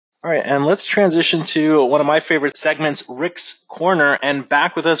All right, and let's transition to one of my favorite segments, Rick's Corner. And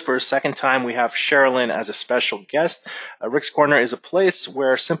back with us for a second time, we have Sherilyn as a special guest. Rick's Corner is a place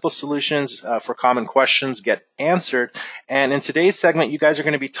where simple solutions for common questions get answered. And in today's segment, you guys are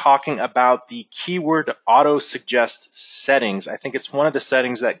going to be talking about the keyword Autosuggest settings. I think it's one of the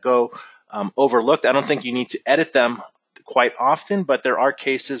settings that go overlooked. I don't think you need to edit them quite often, but there are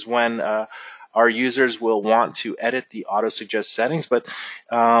cases when our users will want to edit the Autosuggest settings. But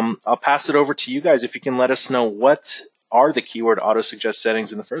I'll pass it over to you guys if you can let us know what are the keyword Autosuggest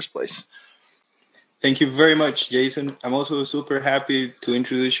settings in the first place. Thank you very much, Jason. I'm also super happy to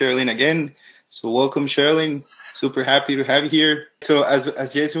introduce Sherilyn again. So welcome, Sherilyn. Super happy to have you here. So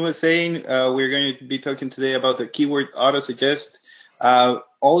as Jason was saying, we're going to be talking today about the keyword Autosuggest.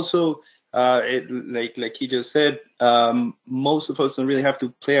 Like he just said, most of us don't really have to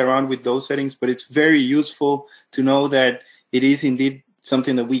play around with those settings, but it's very useful to know that it is indeed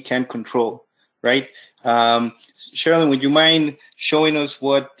something that we can control, right? Sherilyn, would you mind showing us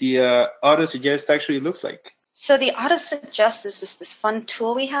what the Autosuggest actually looks like? So the Autosuggest is just this fun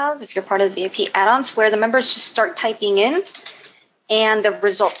tool we have if you're part of the VIP add-ons where the members just start typing in and the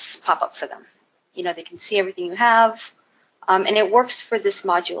results pop up for them. You know, they can see everything you have. And it works for this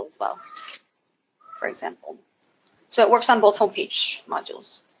module as well, for example. So it works on both homepage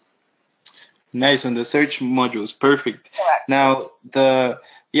modules. Nice, on the search modules, perfect. Correct. Now,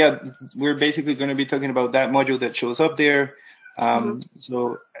 we're basically going to be talking about that module that shows up there.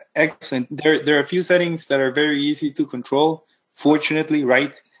 So excellent. There are a few settings that are very easy to control. Fortunately,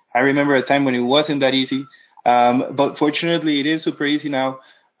 right? I remember a time when it wasn't that easy, but fortunately, it is super easy now.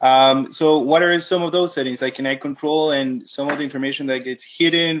 So what are some of those settings? Like, can I control and some of the information that gets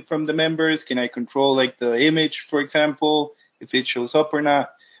hidden from the members? Can I control like the image, for example, if it shows up or not?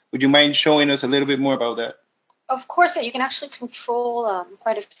 Would you mind showing us a little bit more about that? Of course, you can actually control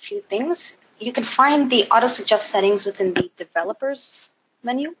quite a few things. You can find the Autosuggest settings within the developers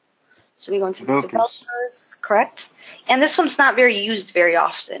menu. So we go into the developers, correct? And this one's not very used very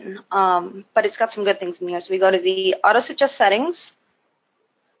often, but it's got some good things in here. So we go to the Autosuggest settings.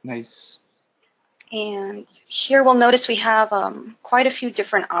 Nice. And here we'll notice we have quite a few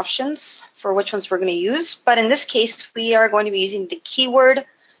different options for which ones we're going to use. But in this case, we are going to be using the keyword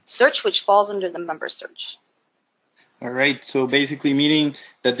search, which falls under the member search. All right. So basically meaning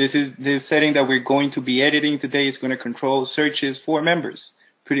that this setting that we're going to be editing today is going to control searches for members,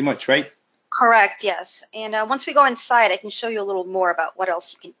 pretty much, right? Correct, yes. And once we go inside, I can show you a little more about what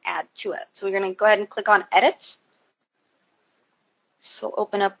else you can add to it. So we're going to go ahead and click on Edit. So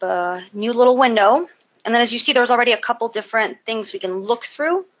open up a new little window. And then as you see, there's already a couple different things we can look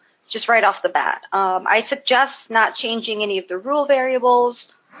through just right off the bat. I suggest not changing any of the rule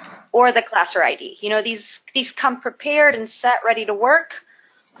variables or the class or ID. You know, these come prepared and set, ready to work,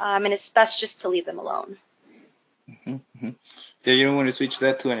 and it's best just to leave them alone. Yeah, you don't want to switch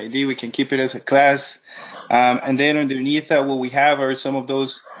that to an ID. We can keep it as a class. And then underneath that, what we have are some of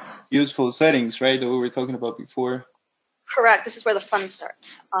those useful settings, right, that we were talking about before. Correct. This is where the fun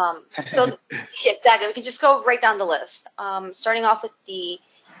starts. So exactly, we can just go right down the list. Starting off with the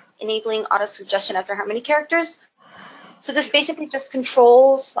enabling auto-suggestion after how many characters. So this basically just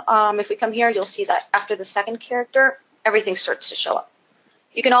controls, if we come here, you'll see that after the second character, everything starts to show up.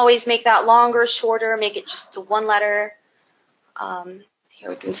 You can always make that longer, shorter, make it just to one letter. Here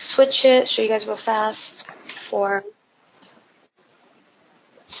we can switch it, show you guys real fast. Let's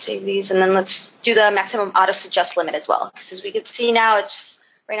save these, and then let's do the maximum auto-suggest limit as well. Because as we can see now,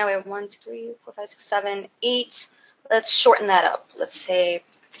 right now we have 1, 2, 3, 4, 5, 6, 7, 8. Let's shorten that up. Let's say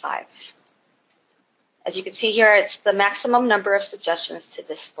 5. As you can see here, it's the maximum number of suggestions to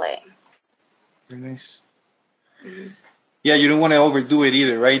display. Very nice. Yeah, you don't want to overdo it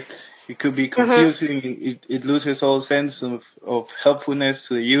either, right? It could be confusing. It loses all sense of helpfulness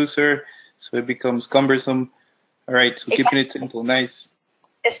to the user, so it becomes cumbersome. All right, so keeping it simple, nice.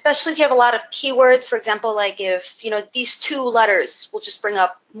 Especially if you have a lot of keywords, for example, like if, these 2 letters will just bring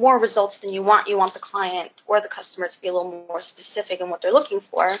up more results than you want the client or the customer to be a little more specific in what they're looking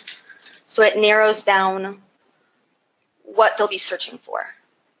for. So it narrows down what they'll be searching for.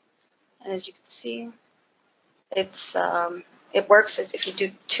 And as you can see, it works. If you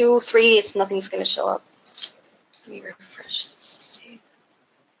do 2, 3, nothing's going to show up. Let me refresh this.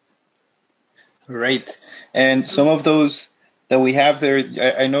 Right. And some of those that we have there,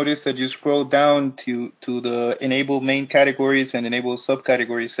 I noticed that you scroll down to the enable main categories and enable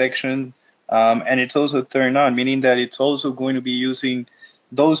subcategories section, and it's also turned on, meaning that it's also going to be using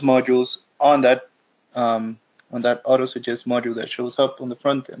those modules on that Autosuggest module that shows up on the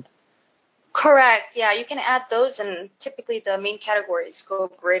front end. Correct. Yeah, you can add those, and typically the main categories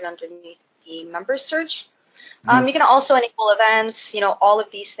go right underneath the member search. You can also enable events, all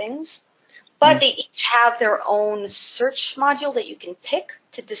of these things. But they each have their own search module that you can pick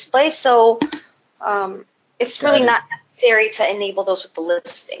to display. So it's really not necessary to enable those with the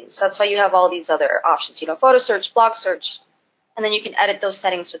listings. That's why you have all these other options, photo search, blog search, and then you can edit those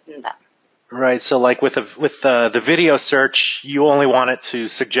settings within them. Right. So like with the video search, you only want it to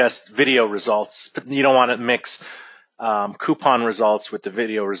suggest video results, but you don't want to mix coupon results with the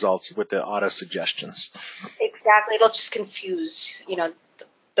video results with the auto suggestions. Exactly. It'll just confuse,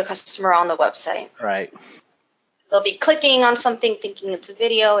 the customer on the website. Right. They'll be clicking on something thinking it's a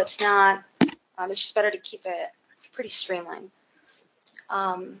video. It's not. It's just better to keep it pretty streamlined.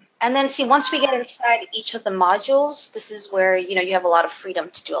 And then see, once we get inside each of the modules, this is where, you have a lot of freedom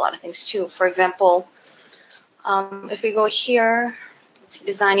to do a lot of things too. For example, if we go here to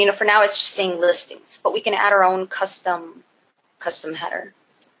design, for now it's just saying listings, but we can add our own custom header.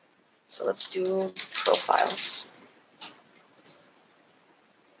 So let's do profiles.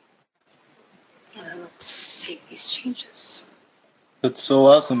 And let's save these changes. That's so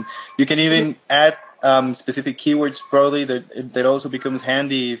awesome. You can even add specific keywords probably that also becomes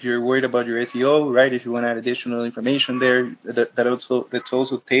handy if you're worried about your SEO, right? If you want to add additional information there, that's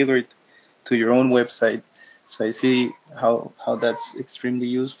also tailored to your own website. So I see how that's extremely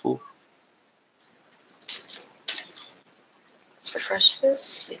useful. Let's refresh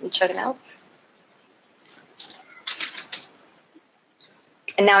this. You can check it out.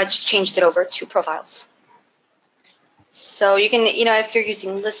 And now I just changed it over to profiles. So you can, if you're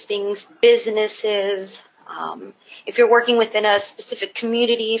using listings, businesses, if you're working within a specific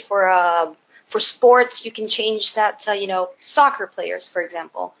community for sports, you can change that to, soccer players, for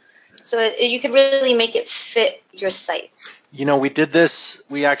example. So you can really make it fit your site. We did this.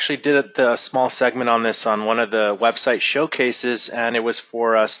 We actually did a small segment on this on one of the website showcases, and it was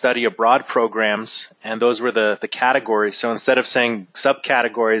for study abroad programs, and those were the categories. So instead of saying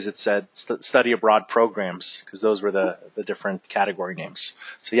subcategories, it said study abroad programs, because those were the different category names.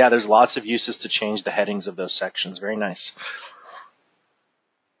 So yeah, there's lots of uses to change the headings of those sections. Very nice.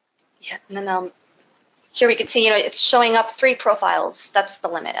 Yeah, and then here we can see, it's showing up 3 profiles. That's the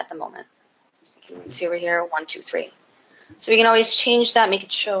limit at the moment. You can see over here, 1, 2, 3. So we can always change that, make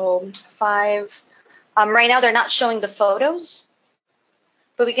it show 5. Right now they're not showing the photos,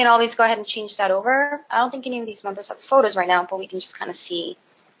 but we can always go ahead and change that over. I don't think any of these members have photos right now, but we can just kind of see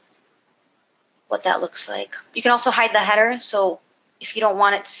what that looks like. You can also hide the header, so if you don't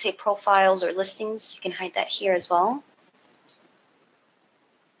want it to say profiles or listings, you can hide that here as well.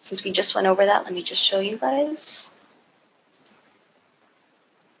 Since we just went over that, let me just show you guys.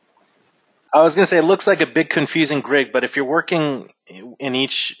 I was going to say it looks like a big confusing grid, but if you're working in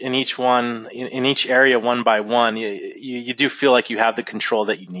each area one by one, you do feel like you have the control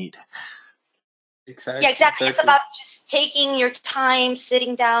that you need. Exactly. Yeah, exactly. It's about just taking your time,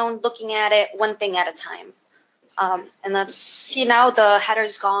 sitting down, looking at it one thing at a time. And that's, now the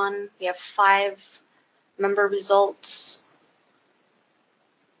header's gone. We have 5 member results.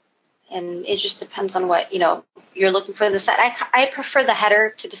 And it just depends on what, you're looking for the site. I prefer the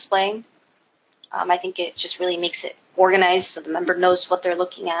header to display. I think it just really makes it organized so the member knows what they're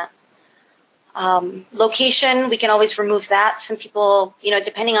looking at. Location, we can always remove that. Some people,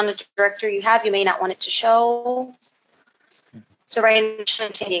 depending on the directory you have, you may not want it to show. So right now it's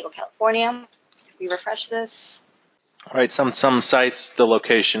in San Diego, California. If we refresh this. Right. Some sites, the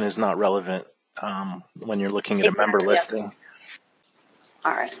location is not relevant when you're looking at a member listing.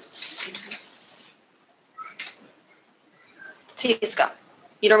 All right. See, it's gone.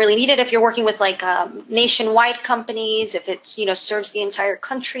 You don't really need it if you're working with like nationwide companies. If it's, serves the entire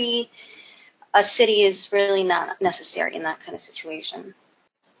country, a city is really not necessary in that kind of situation.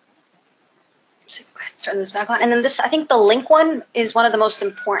 So go ahead, turn this back on. And then this, I think the link one is one of the most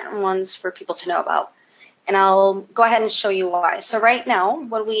important ones for people to know about. And I'll go ahead and show you why. So right now,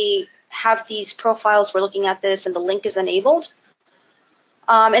 when we have these profiles, we're looking at this and the link is enabled.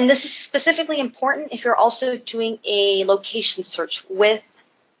 And this is specifically important if you're also doing a location search with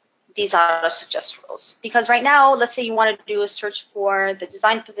these auto-suggest rules. Because right now, let's say you want to do a search for the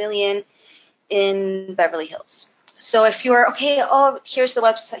design pavilion in Beverly Hills. So if you're, here's the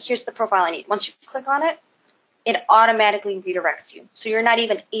website, here's the profile I need. Once you click on it, it automatically redirects you. So you're not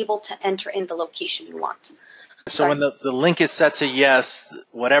even able to enter in the location you want. So when the link is set to yes,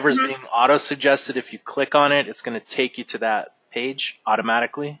 whatever's being auto-suggested, if you click on it, it's going to take you to that page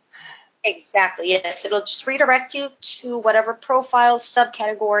automatically? Exactly, yes. It'll just redirect you to whatever profile,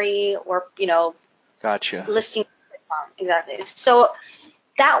 subcategory, or, Gotcha. listing it's on. Exactly. So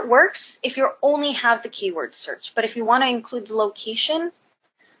That works if you only have the keyword search. But if you want to include the location,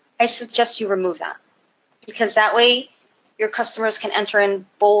 I suggest you remove that, because that way your customers can enter in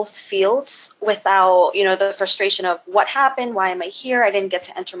both fields without, the frustration of what happened, why am I here, I didn't get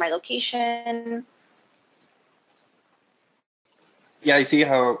to enter my location. Yeah, I see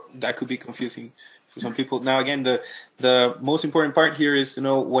how that could be confusing for some people. Now, again, the most important part here is to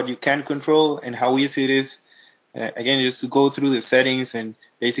know what you can control and how easy it is. Again, just to go through the settings and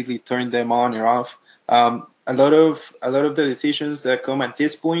basically turn them on or off. A lot of the decisions that come at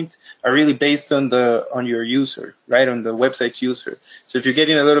this point are really based on your user, right? On the website's user. So if you're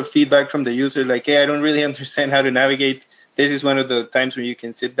getting a lot of feedback from the user, like, hey, I don't really understand how to navigate, this is one of the times where you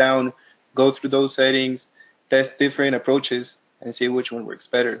can sit down, go through those settings, test different approaches, and see which one works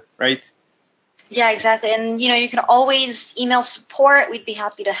better, right? Yeah, exactly. And, you can always email support. We'd be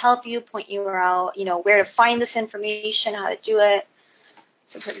happy to help you, point you out, where to find this information, how to do it.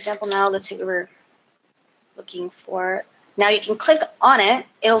 So, for example, now let's say we were looking for, now you can click on it.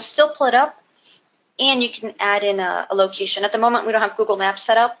 It'll still pull it up, and you can add in a location. At the moment, we don't have Google Maps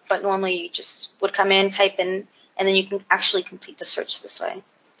set up, but normally you just would come in, type in, and then you can actually complete the search this way.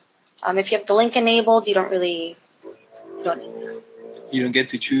 If you have the link enabled, you don't need that. You don't get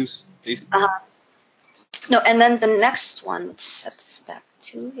to choose, basically. No, and then the next one, let's set this back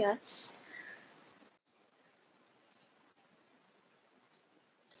to yes.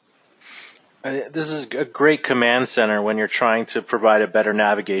 This is a great command center when you're trying to provide a better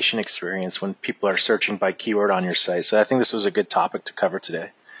navigation experience when people are searching by keyword on your site. So I think this was a good topic to cover today.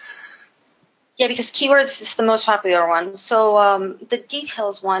 Yeah, because keywords is the most popular one. So the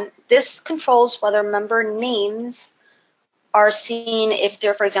details one, this controls whether member names are seen if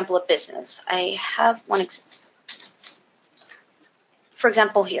they're, for example, a business. I have one example. For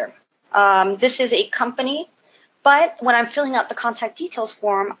example, here, this is a company, but when I'm filling out the contact details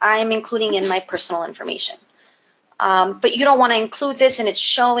form, I'm including in my personal information. But you don't want to include this and it's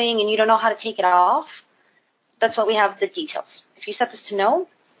showing and you don't know how to take it off. That's why we have the details. If you set this to no,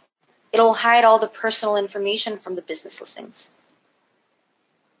 it'll hide all the personal information from the business listings.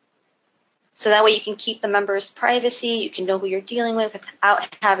 So that way you can keep the members' privacy, you can know who you're dealing with without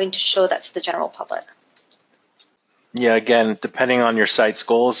having to show that to the general public. Yeah, again, depending on your site's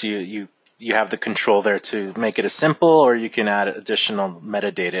goals, you have the control there to make it as simple, or you can add additional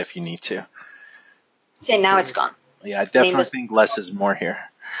metadata if you need to. See, now it's gone. Yeah, I definitely think less is more here.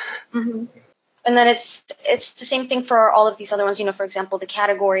 Mm-hmm. And then it's the same thing for all of these other ones. For example, the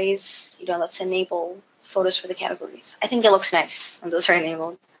categories, let's enable photos for the categories. I think it looks nice when those are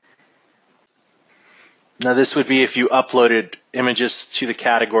enabled. Now this would be if you uploaded images to the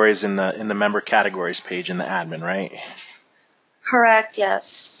categories in the member categories page in the admin, right? Correct,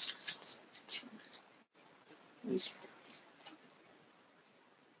 yes. And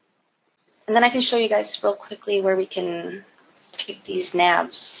then I can show you guys real quickly where we can pick these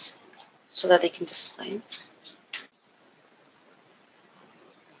navs so that they can display.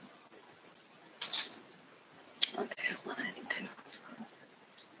 Okay, hold on, I think I know what's going on.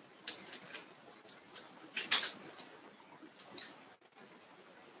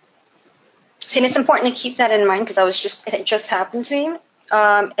 See, and it's important to keep that in mind because it just happened to me.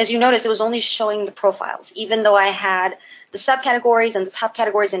 As you notice, it was only showing the profiles, even though I had the subcategories and the top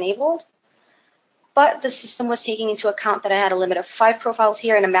categories enabled. But the system was taking into account that I had a limit of 5 profiles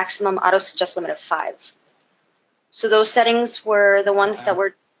here and a maximum Autosuggest limit of 5. So those settings were the ones that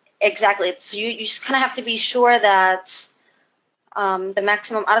were exactly. So you just kind of have to be sure that the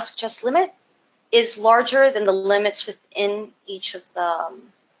maximum Autosuggest limit is larger than the limits within each of the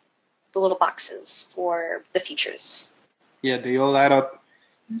little boxes for the features. Yeah, they all add up.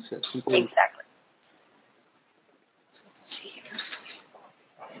 So it's important. Exactly. Let's see here.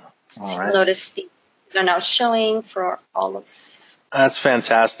 All right. Notice they're now showing for all of. That's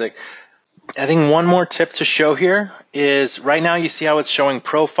fantastic. I think one more tip to show here is right now you see how it's showing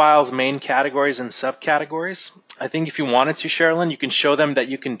profiles, main categories, and subcategories. I think if you wanted to, Sherilyn, you can show them that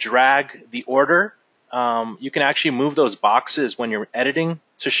you can drag the order. You can actually move those boxes when you're editing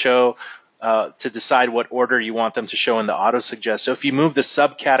to show, to decide what order you want them to show in the Autosuggest. So if you move the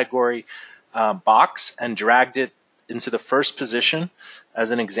subcategory box and dragged it into the first position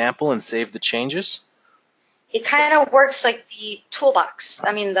as an example and save the changes. It kind of works like the toolbox.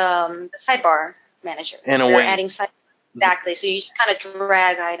 I mean, the sidebar manager. In a way. Adding exactly. So you just kind of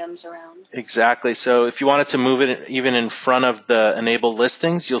drag items around. Exactly. So if you wanted to move it even in front of the enable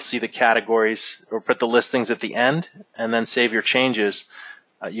listings, you'll see the categories or put the listings at the end and then save your changes.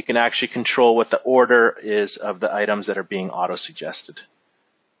 You can actually control what the order is of the items that are being auto-suggested.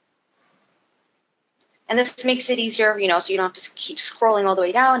 And this makes it easier, so you don't have to keep scrolling all the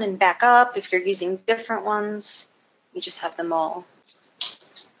way down and back up. If you're using different ones, you just have them all.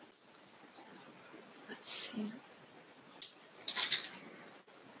 Let's see.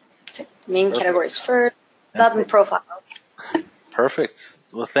 Main categories first, sub and profile. Perfect.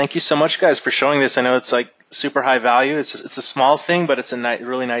 Well, thank you so much, guys, for showing this. I know it's like super high value. It's a small thing, but it's a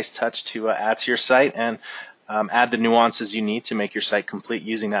really nice touch to add to your site and add the nuances you need to make your site complete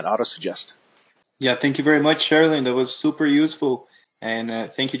using that Autosuggest. Yeah, thank you very much, Sherilyn. That was super useful.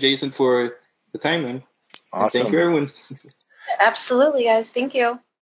 And thank you, Jason, for the time, man. Awesome. And thank you, everyone. Absolutely, guys. Thank you.